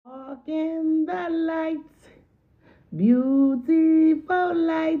walk in the light, beautiful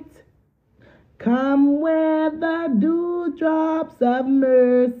light. Come where the dewdrops of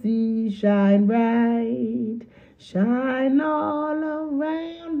mercy shine bright, shine all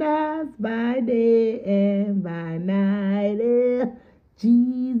around us by day and by night.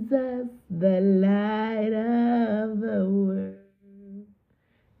 Jesus, the light of the world.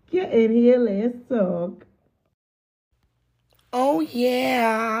 Get in here, let's talk. Oh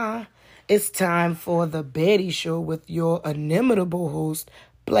yeah, it's time for the Betty Show with your inimitable host,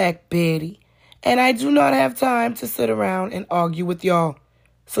 Black Betty. And I do not have time to sit around and argue with y'all.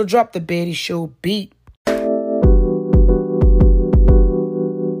 So drop the Betty Show beat.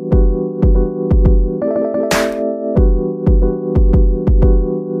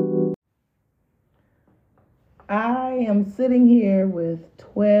 I am sitting here with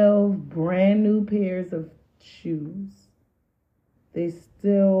 12 brand new pairs of shoes. They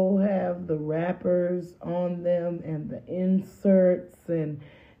still have the wrappers on them and the inserts and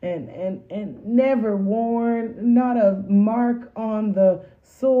never worn, not a mark on the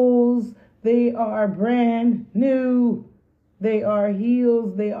soles. They are brand new. They are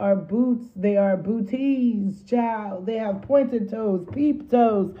heels, they are boots, they are booties, child. They have pointed toes, peep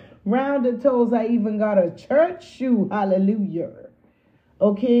toes, rounded toes. I even got a church shoe, hallelujah.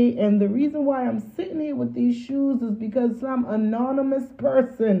 Okay, and the reason why I'm sitting here with these shoes is because some anonymous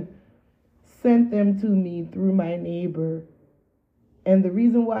person sent them to me through my neighbor. And the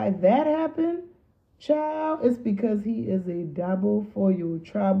reason why that happened, child, is because he is a double for your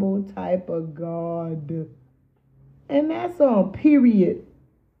trouble type of God. And that's on period.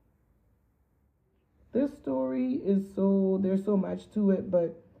 This story is there's so much to it,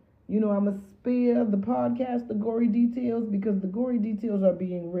 but I'm going to spare the podcast the gory details because the gory details are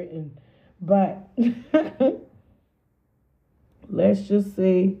being written. But let's just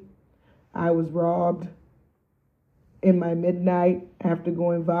say I was robbed in my midnight after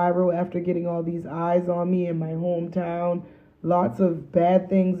going viral, after getting all these eyes on me in my hometown. Lots of bad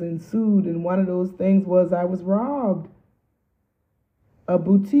things ensued, and one of those things was I was robbed. A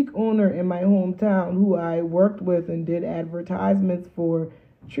boutique owner in my hometown who I worked with and did advertisements for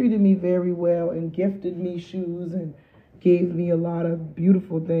treated me very well and gifted me shoes and gave me a lot of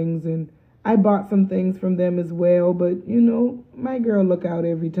beautiful things. And I bought some things from them as well. But, my girl look out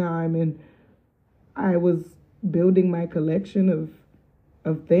every time. And I was building my collection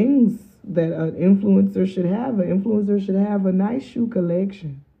of things that an influencer should have. An influencer should have a nice shoe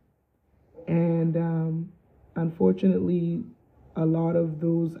collection. And unfortunately, a lot of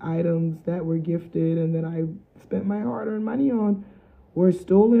those items that were gifted and that I spent my hard-earned money on were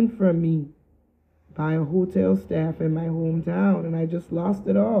stolen from me by a hotel staff in my hometown, and I just lost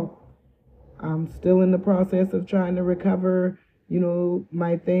it all. I'm still in the process of trying to recover,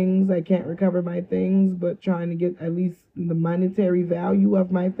 my things. I can't recover my things, but trying to get at least the monetary value of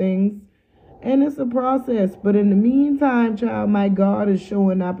my things. And it's a process, but in the meantime, child, my God is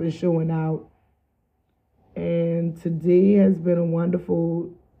showing up and showing out. And today has been a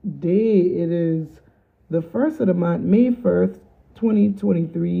wonderful day. It is the first of the month, May 1st,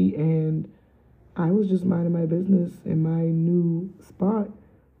 2023, and I was just minding my business in my new spot,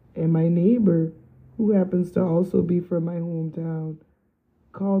 and my neighbor, who happens to also be from my hometown,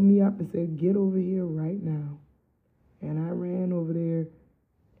 called me up and said, "Get over here right now." And I ran over there,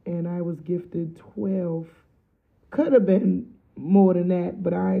 and I was gifted 12. Could have been more than that,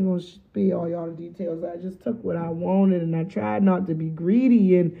 but I ain't gonna spare all y'all the details. I just took what I wanted, and I tried not to be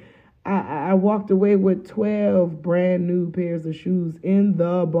greedy, and I walked away with 12 brand new pairs of shoes in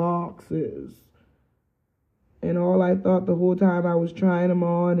the boxes. And all I thought the whole time, I was trying them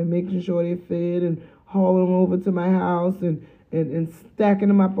on and making sure they fit and hauling them over to my house and stacking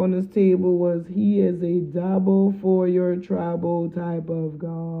them up on this table, was he is a double for your trouble type of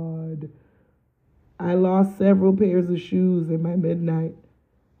God. I lost several pairs of shoes in my midnight.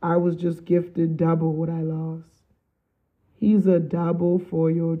 I was just gifted double what I lost. He's a double for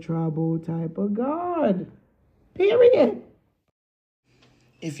your trouble type of God. Period.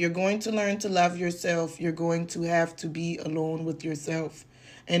 If you're going to learn to love yourself, you're going to have to be alone with yourself.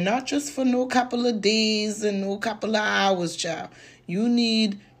 And not just for no couple of days and no couple of hours, child. You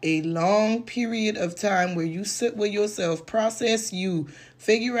need a long period of time where you sit with yourself, process you,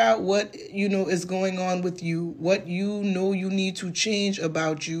 figure out what, is going on with you, what you need to change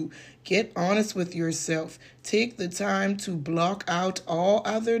about you. Get honest with yourself. Take the time to block out all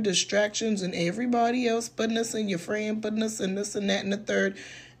other distractions and everybody else putting us in your friend, putting us in this and that and the third,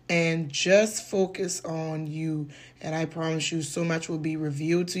 and just focus on you. And I promise you so much will be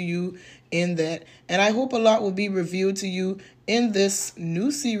revealed to you in that. And I hope a lot will be revealed to you in this new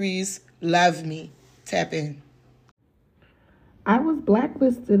series, Love Me. Tap in. I was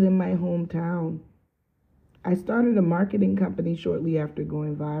blacklisted in my hometown. I started a marketing company shortly after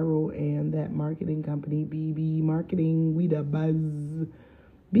going viral, and that marketing company, BB Marketing, we the buzz.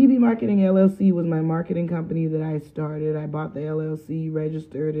 BB Marketing LLC was my marketing company that I started. I bought the LLC,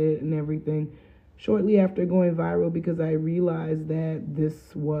 registered it, and everything shortly after going viral because I realized that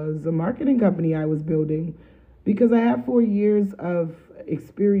this was a marketing company I was building because I have 4 years of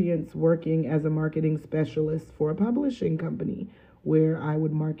experience working as a marketing specialist for a publishing company where I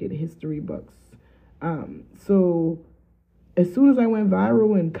would market history books. So as soon as I went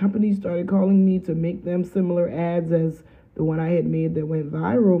viral and companies started calling me to make them similar ads as the one I had made that went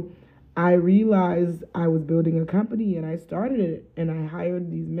viral, I realized I was building a company and I started it and I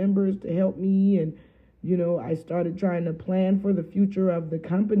hired these members to help me and I started trying to plan for the future of the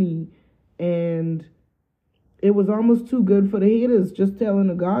company, and it was almost too good for the haters. Just telling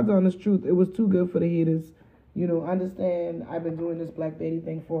the God's honest truth, it was too good for the haters. Understand I've been doing this Black Betty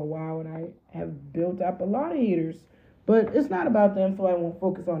thing for a while and I have built up a lot of haters. But it's not about them, so I won't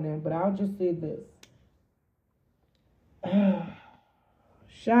focus on them. But I'll just say this.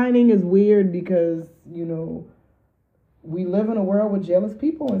 Shining is weird because, we live in a world with jealous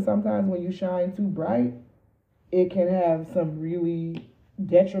people. And sometimes when you shine too bright, it can have some really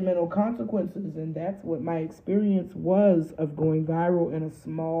detrimental consequences. And that's what my experience was of going viral in a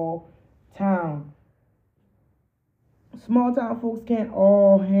small town. Small town folks can't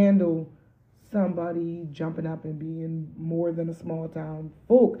all handle somebody jumping up and being more than a small town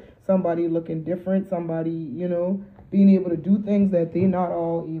folk. Somebody looking different, somebody, being able to do things that they're not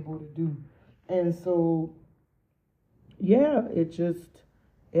all able to do. And so, yeah,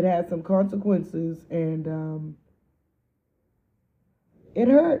 it had some consequences, and it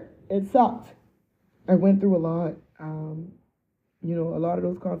hurt. It sucked. I went through a lot. A lot of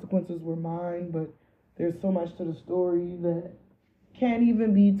those consequences were mine, but there's so much to the story that can't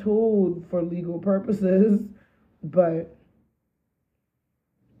even be told for legal purposes. But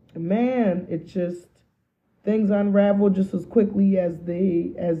man, things unraveled just as quickly as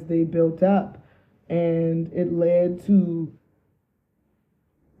they built up, and it led to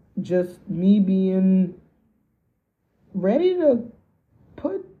just me being ready to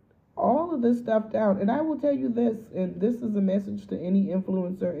put all of this stuff down. And I will tell you this, and this is a message to any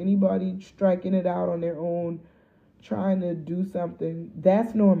influencer, anybody striking it out on their own, trying to do something.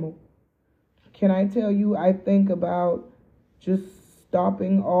 That's normal. Can I tell you, I think about just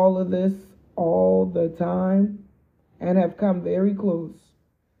stopping all of this all the time and have come very close.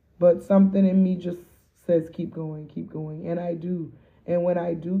 But something in me just says, keep going. And I do. And when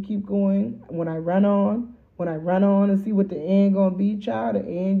I do keep going, when I run on and see what the end gonna be, child, the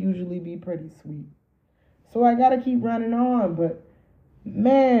end usually be pretty sweet. So I gotta keep running on. But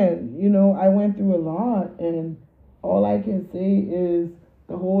man, I went through a lot, and all I can say is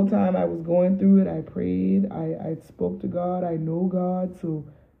the whole time I was going through it, I prayed, I spoke to God, I know God, so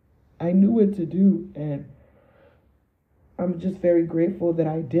I knew what to do. And I'm just very grateful that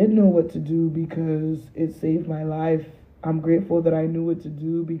I did know what to do because it saved my life. I'm grateful that I knew what to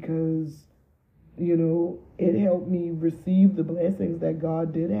do because it helped me receive the blessings that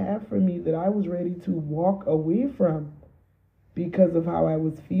God did have for me that I was ready to walk away from because of how I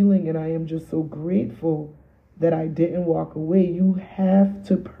was feeling. And I am just so grateful that I didn't walk away. You have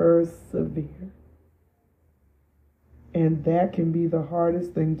to persevere. And that can be the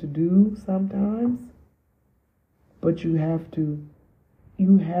hardest thing to do sometimes. But you have to.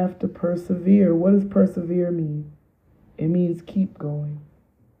 You have to persevere. What does persevere mean? It means keep going.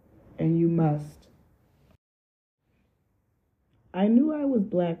 And you must. I knew I was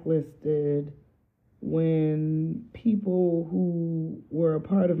blacklisted when people who were a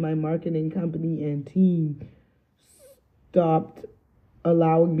part of my marketing company and team stopped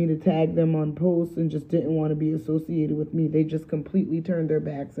allowing me to tag them on posts and just didn't want to be associated with me. They just completely turned their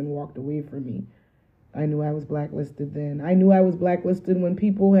backs and walked away from me. I knew I was blacklisted then. I knew I was blacklisted when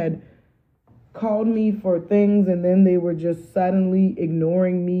people had called me for things and then they were just suddenly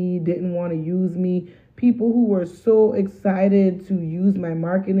ignoring me, didn't want to use me. People who were so excited to use my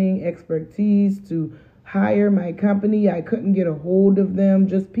marketing expertise to hire my company, I couldn't get a hold of them.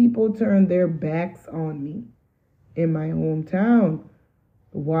 Just people turned their backs on me in my hometown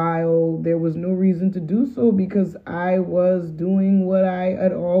while there was no reason to do so because I was doing what I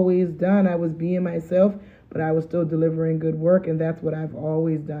had always done. I was being myself, but I was still delivering good work, and that's what I've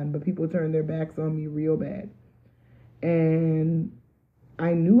always done. But people turned their backs on me real bad. And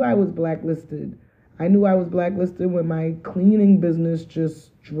I knew I was blacklisted. I knew I was blacklisted when my cleaning business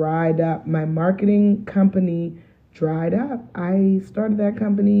just dried up. My marketing company dried up. I started that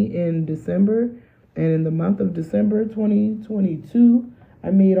company in December, and in the month of December 2022,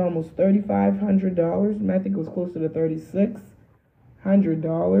 I made almost $3,500. I think it was closer to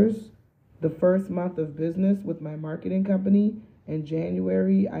 $3,600 the first month of business with my marketing company. In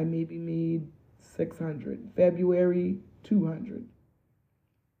January, I maybe made 600. February, 200.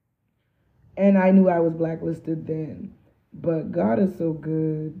 And I knew I was blacklisted then. But God is so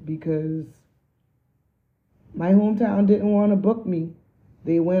good because my hometown didn't want to book me.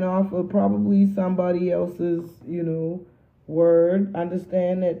 They went off of probably somebody else's, word.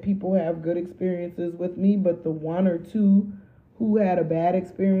 Understand that people have good experiences with me, but the one or two who had a bad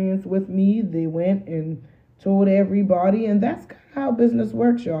experience with me, they went and told everybody. And that's kind of how business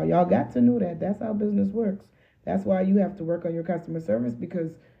works, y'all. Y'all got to know that. That's how business works. That's why you have to work on your customer service,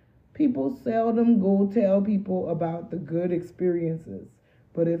 because people seldom go tell people about the good experiences.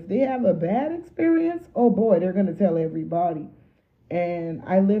 But if they have a bad experience, oh boy, they're going to tell everybody. And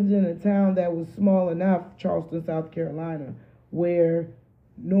I lived in a town that was small enough, Charleston, South Carolina, where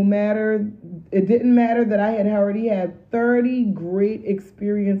it didn't matter that I had already had 30 great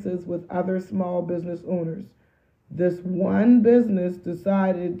experiences with other small business owners. This one business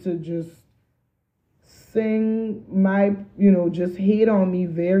decided to just just hate on me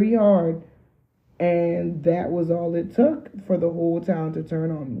very hard. And that was all it took for the whole town to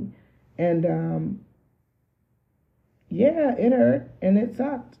turn on me. And yeah, it hurt and it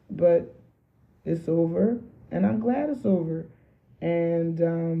sucked, but it's over, and I'm glad it's over. And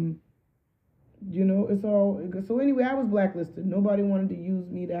it's all so. Anyway, I was blacklisted. Nobody wanted to use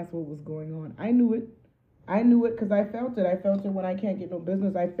me. That's what was going on. I knew it because I felt it. I felt it when I can't get no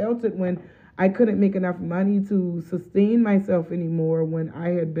business. I felt it when I couldn't make enough money to sustain myself anymore, when I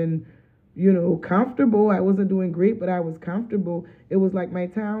had been comfortable. I wasn't doing great, but I was comfortable. It was like my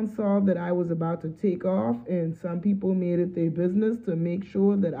town saw that I was about to take off, and some people made it their business to make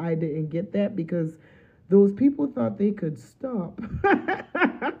sure that I didn't get that, because those people thought they could stop.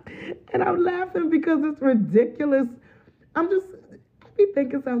 And I'm laughing because it's ridiculous. I be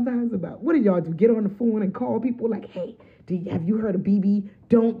thinking sometimes about, what do y'all do? Get on the phone and call people like, hey, have you heard of BB?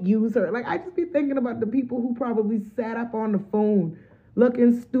 Don't use her. Like, I just be thinking about the people who probably sat up on the phone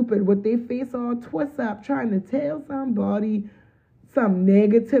looking stupid with their face all twist up, trying to tell somebody some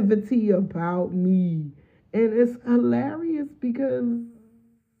negativity about me. And it's hilarious because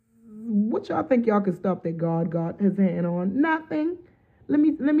what y'all think y'all can stop that God got his hand on? Nothing. Let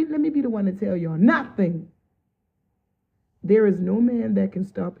me be the one to tell y'all. Nothing. There is no man that can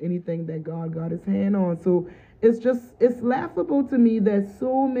stop anything that God got his hand on. So it's laughable to me that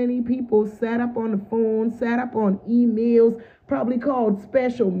so many people sat up on the phone, sat up on emails, probably called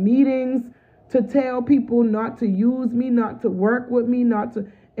special meetings to tell people not to use me, not to work with me,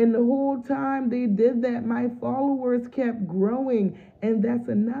 and the whole time they did that, my followers kept growing. And that's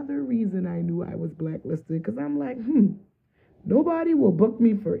another reason I knew I was blacklisted, because I'm like, nobody will book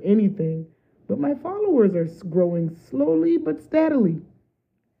me for anything, but my followers are growing slowly but steadily.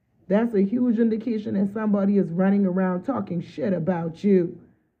 That's a huge indication that somebody is running around talking shit about you.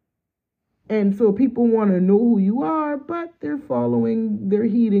 And so people want to know who you are, but they're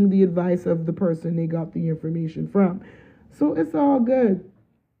heeding the advice of the person they got the information from. So it's all good.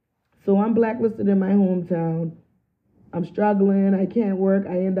 So I'm blacklisted in my hometown. I'm struggling. I can't work.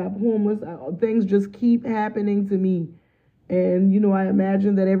 I end up homeless. Things just keep happening to me. And, I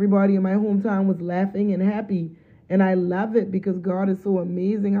imagine that everybody in my hometown was laughing and happy. And I love it because God is so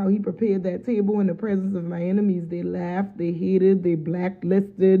amazing how he prepared that table in the presence of my enemies. They laughed, they hated, they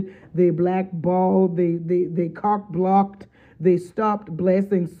blacklisted, they blackballed, they cock-blocked, they stopped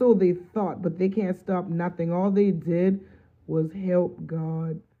blessing. So they thought, but they can't stop nothing. All they did was help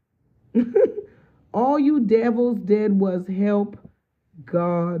God. All you devils did was help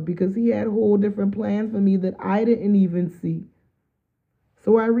God, because he had whole different plans for me that I didn't even see.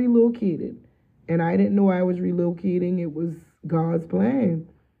 So I relocated, and I didn't know I was relocating. It was God's plan.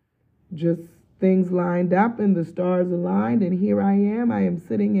 Just things lined up and the stars aligned, and here I am. I am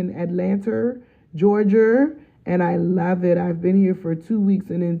sitting in Atlanta, Georgia, and I love it. I've been here for 2 weeks,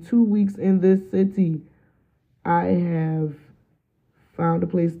 and in 2 weeks in this city, I have found a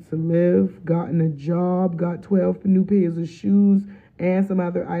place to live, gotten a job, got 12 new pairs of shoes, and some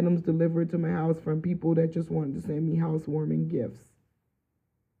other items delivered to my house from people that just wanted to send me housewarming gifts.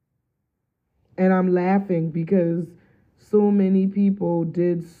 And I'm laughing because so many people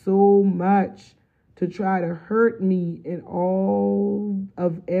did so much to try to hurt me, and all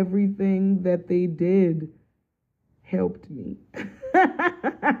of everything that they did helped me.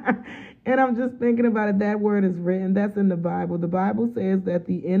 And I'm just thinking about it. That word is written. That's in the Bible. The Bible says that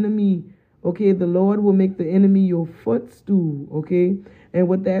the enemy Okay, the Lord will make the enemy your footstool. Okay, and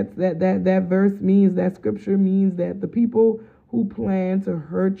what that verse means, that scripture means that the people who plan to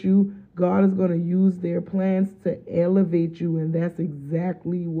hurt you, God is going to use their plans to elevate you, and that's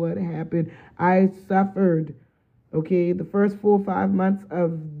exactly what happened. I suffered. Okay, the first 4 or 5 months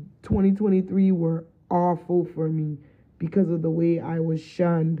of 2023 were awful for me because of the way I was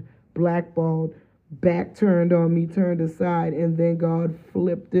shunned, blackballed, back turned on me, turned aside, and then God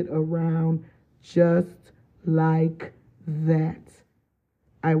flipped it around just like that.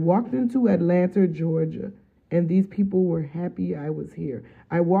 I walked into Atlanta, Georgia, and these people were happy I was here.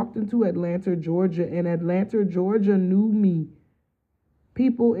 I walked into Atlanta, Georgia, and Atlanta, Georgia knew me.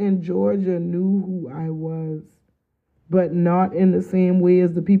 People in Georgia knew who I was, but not in the same way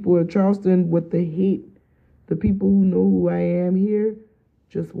as the people of Charleston with the hate. The people who know who I am here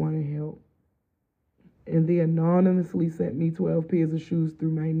just want to help. And they anonymously sent me 12 pairs of shoes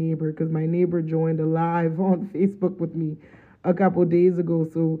through my neighbor, because my neighbor joined a live on Facebook with me a couple days ago.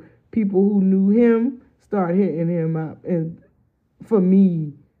 So people who knew him start hitting him up. And for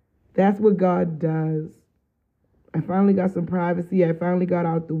me, that's what God does. I finally got some privacy. I finally got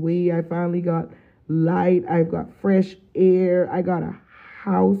out the way. I finally got light. I've got fresh air. I got a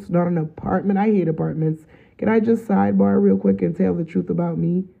house, not an apartment. I hate apartments. Can I just sidebar real quick and tell the truth about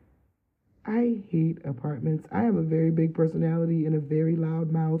me? I hate apartments. I have a very big personality and a very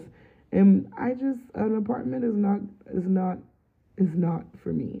loud mouth, and an apartment is not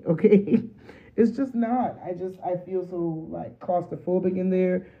for me. Okay, it's just not. I feel so like claustrophobic in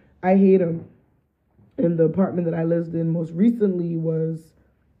there. I hate them. And the apartment that I lived in most recently was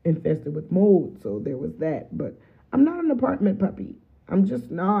infested with mold, so there was that. But I'm not an apartment puppy. I'm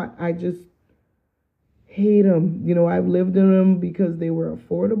just not. I just hate them. You know, I've lived in them because they were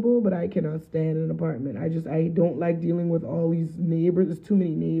affordable, but I cannot stand an apartment. I don't like dealing with all these neighbors. There's too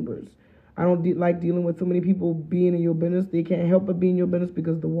many neighbors. I don't like dealing with so many people being in your business. They can't help but be in your business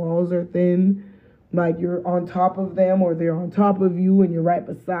because the walls are thin. Like you're on top of them or they're on top of you and you're right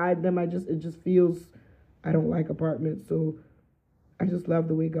beside them. It just feels, I don't like apartments. So I just love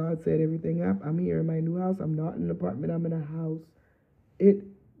the way God set everything up. I'm here in my new house. I'm not in an apartment. I'm in a house. It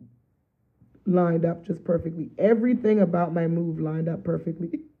lined up just perfectly. Everything about my move lined up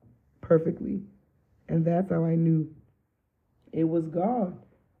perfectly. Perfectly. And that's how I knew it was God.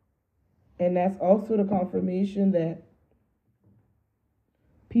 And that's also the confirmation that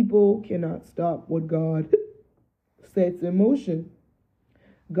people cannot stop what God sets in motion.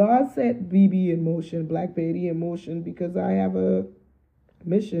 God set BB in motion, Black Betty in motion, because I have a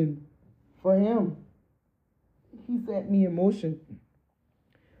mission for him. He set me in motion.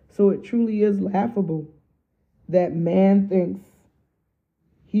 So it truly is laughable that man thinks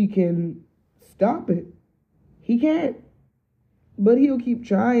he can stop it. He can't. But he'll keep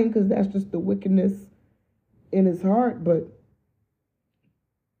trying because that's just the wickedness in his heart. But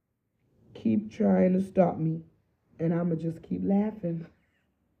keep trying to stop me, and I'm going to just keep laughing.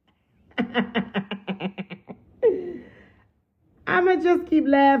 I'm going to just keep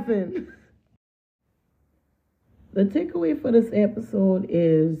laughing. The takeaway for this episode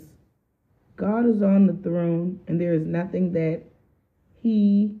is God is on the throne, and there is nothing that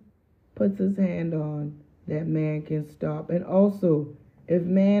he puts his hand on that man can stop. And also, if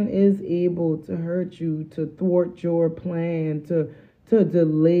man is able to hurt you, to thwart your plan, to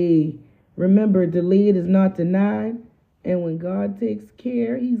delay, remember, delayed is not denied. And when God takes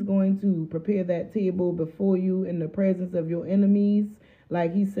care, he's going to prepare that table before you in the presence of your enemies,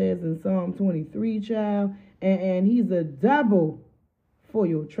 like he says in Psalm 23, child. And he's a double for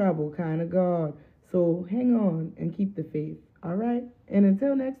your trouble kind of God. So hang on and keep the faith. All right? And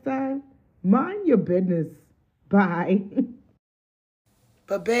until next time, mind your business. Bye.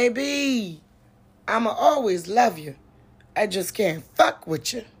 But baby, I'ma always love you. I just can't fuck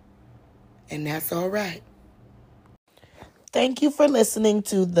with you. And that's all right. Thank you for listening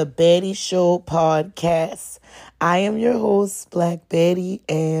to the Betty Show podcast. I am your host, Black Betty,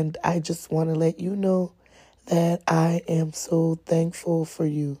 and I just want to let you know that I am so thankful for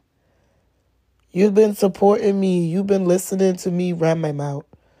you. You've been supporting me. You've been listening to me run my mouth.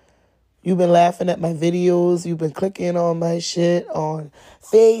 You've been laughing at my videos. You've been clicking on my shit on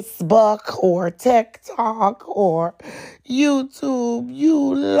Facebook or TikTok or YouTube.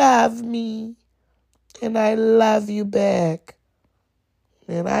 You love me. And I love you back.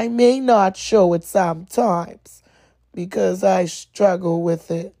 And I may not show it sometimes because I struggle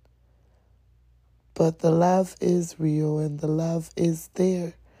with it. But the love is real and the love is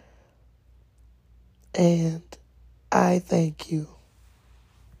there. And I thank you.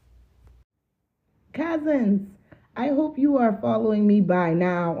 Cousins, I hope you are following me by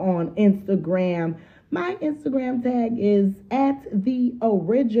now on Instagram. My Instagram tag is at the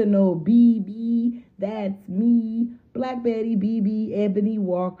original BB. That's me, Black Betty BB Ebony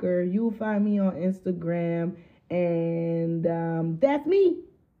Walker. You'll find me on Instagram, and that's me.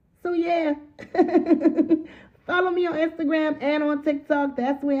 So yeah, follow me on Instagram and on TikTok.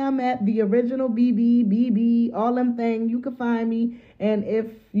 That's where I'm at. The original BB, all them things. You can find me. And if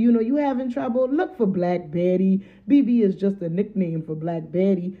you having trouble, look for Black Betty. BB is just a nickname for Black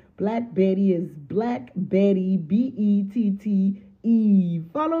Betty. Black Betty is Black Betty, Bette.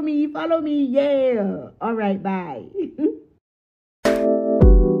 Follow me, yeah. All right, bye.